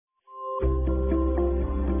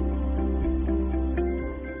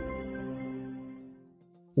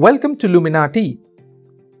Welcome to LumenRT.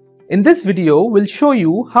 In this video, we'll show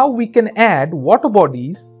you how we can add water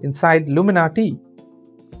bodies inside LumenRT.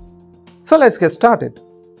 So let's get started.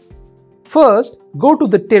 First, go to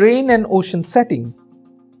the Terrain and Ocean setting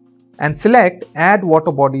and select Add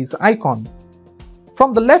Water Bodies icon.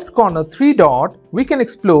 From the left corner 3 dot, we can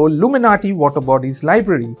explore LumenRT Water Bodies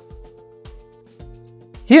library.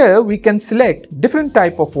 Here we can select different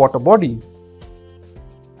type of water bodies.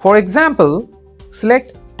 For example,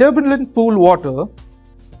 select turbulent pool water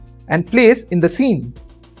and place in the scene.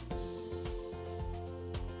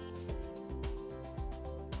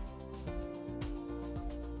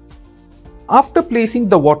 After placing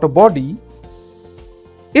the water body,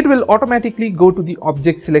 it will automatically go to the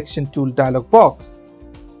Object Selection Tool dialog box.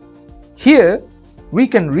 Here, we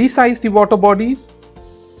can resize the water bodies,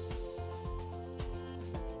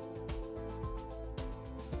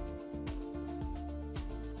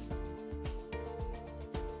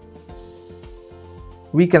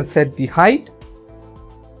 we can set the height,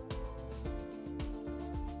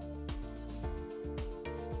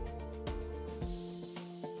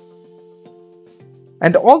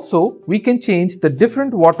 and also we can change the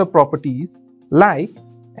different water properties like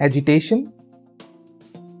agitation,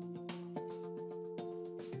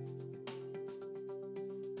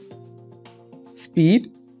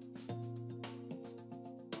 speed,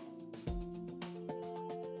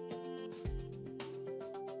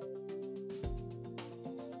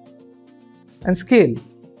 and scale.